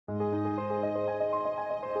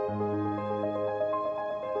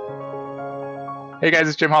Hey guys,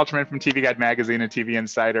 it's Jim Halterman from TV Guide Magazine and TV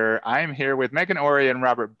Insider. I'm here with Meghan Ory and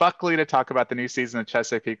Robert Buckley to talk about the new season of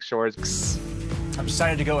Chesapeake Shores. I've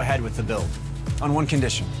decided to go ahead with the build on one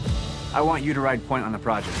condition. I want you to ride point on the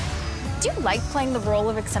project. Do you like playing the role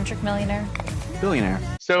of eccentric millionaire? Billionaire.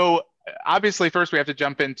 So obviously first we have to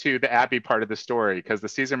jump into the Abby part of the story because the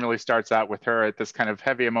season really starts out with her at this kind of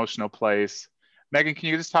heavy emotional place. Meghan, can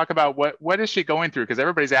you just talk about what is she going through? Because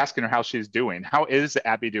everybody's asking her how she's doing. How is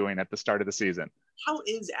Abby doing at the start of the season? How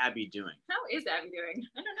is Abby doing? How is Abby doing?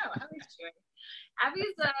 I don't know. How is she doing?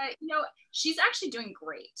 Abby's, she's actually doing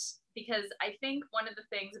great because I think one of the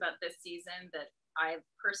things about this season that I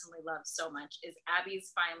personally love so much is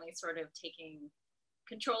Abby's finally sort of taking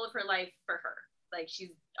control of her life for her. Like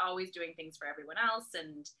she's always doing things for everyone else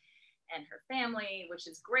and her family, which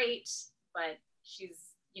is great, but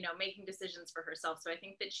she's making decisions for herself. So I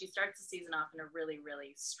think that she starts the season off in a really,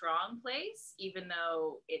 really strong place, even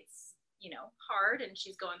though it's, hard and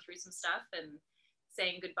she's going through some stuff and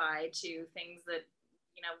saying goodbye to things that,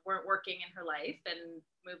 weren't working in her life and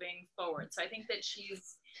moving forward. So I think that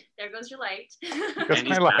there goes your light. Goes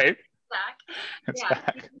my light. Back. It's Yeah.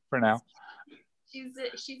 back for now. She's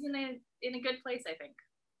in a good place, I think.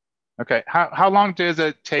 Okay. How long does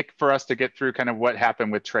it take for us to get through kind of what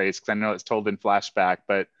happened with Trace? Because I know it's told in flashback,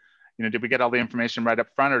 but did we get all the information right up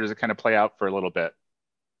front, or does it kind of play out for a little bit?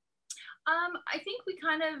 I think we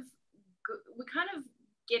kind of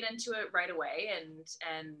get into it right away, and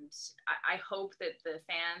I hope that the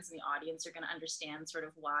fans and the audience are going to understand sort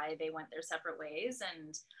of why they went their separate ways.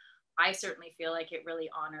 And I certainly feel like it really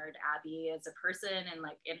honored Abby as a person and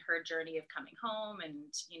like in her journey of coming home and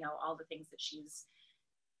all the things that she's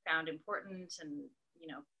found important and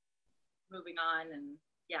moving on. And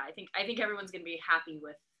yeah, I think everyone's going to be happy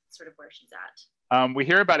with sort of where she's at. We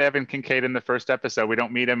hear about Evan Kincaid in the first episode. We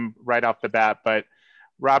don't meet him right off the bat, but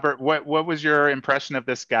Robert, what was your impression of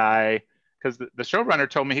this guy? Because the showrunner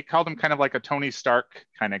told me he called him kind of like a Tony Stark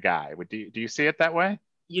kind of guy. Do you see it that way?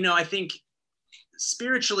 I think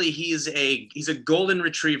spiritually he's a golden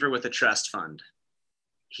retriever with a trust fund.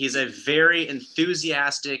 He's a very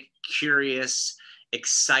enthusiastic, curious,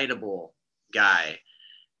 excitable guy.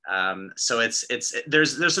 So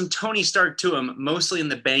there's some Tony Stark to him, mostly in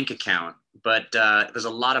the bank account, but there's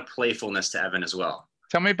a lot of playfulness to Evan as well.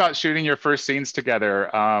 Tell me about shooting your first scenes together.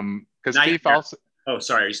 Because Fief also. Oh,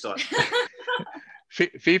 sorry, are you still?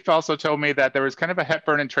 Fief also told me that there was kind of a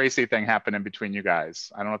Hepburn and Tracy thing happening between you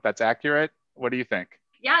guys. I don't know if that's accurate. What do you think?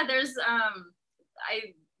 Yeah, there's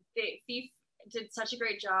Fief did such a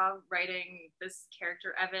great job writing this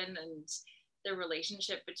character Evan, and the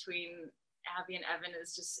relationship between Abby and Evan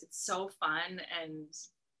is just, it's so fun and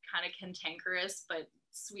kind of cantankerous but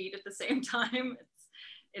sweet at the same time.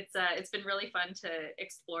 It's been really fun to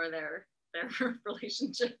explore their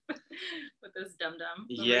relationship with this Dum Dum.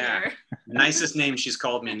 Yeah, nicest name she's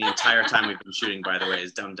called me in the entire time we've been shooting, by the way,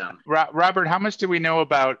 is Dum Dum. Robert, how much do we know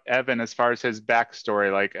about Evan as far as his backstory?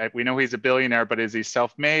 Like, we know he's a billionaire, but is he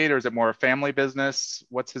self-made or is it more a family business?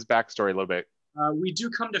 What's his backstory a little bit? We do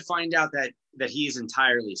come to find out that he is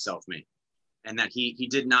entirely self-made, and that he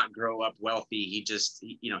did not grow up wealthy.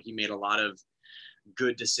 He made a lot of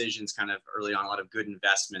good decisions kind of early on, a lot of good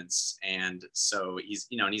investments. And so he's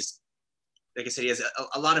like I said, he has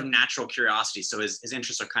a lot of natural curiosity. So his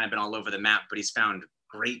interests are kind of been all over the map, but he's found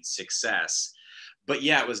great success. But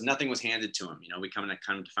yeah, nothing was handed to him. We come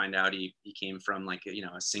to find out he came from like,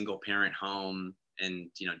 a single parent home and,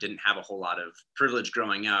 didn't have a whole lot of privilege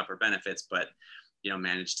growing up or benefits, but,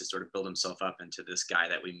 managed to sort of build himself up into this guy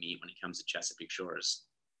that we meet when he comes to Chesapeake Shores.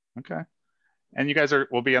 Okay. And you guys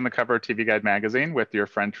will be on the cover of TV Guide magazine with your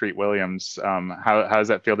friend Treat Williams. How does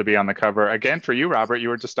that feel to be on the cover again for you, Robert? You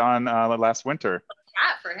were just on last winter.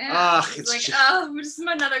 Cat for him. It's like, just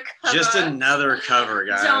another cover. Just another cover,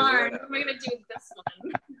 guys. Darn, what am I gonna do with this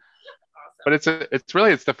one? Awesome. But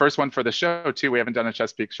it's the first one for the show too. We haven't done a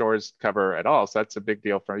Chesapeake Shores cover at all, so that's a big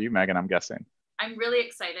deal for you, Meghan, I'm guessing. I'm really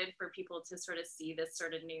excited for people to sort of see this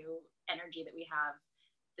sort of new energy that we have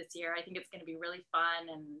this year. I think it's going to be really fun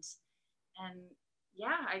and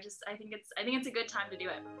yeah, I think it's a good time to do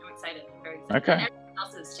it. I'm excited. I'm very excited. Okay. And everyone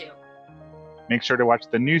else is too. Make sure to watch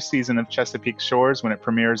the new season of Chesapeake Shores when it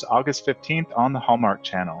premieres August 15th on the Hallmark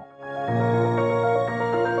Channel.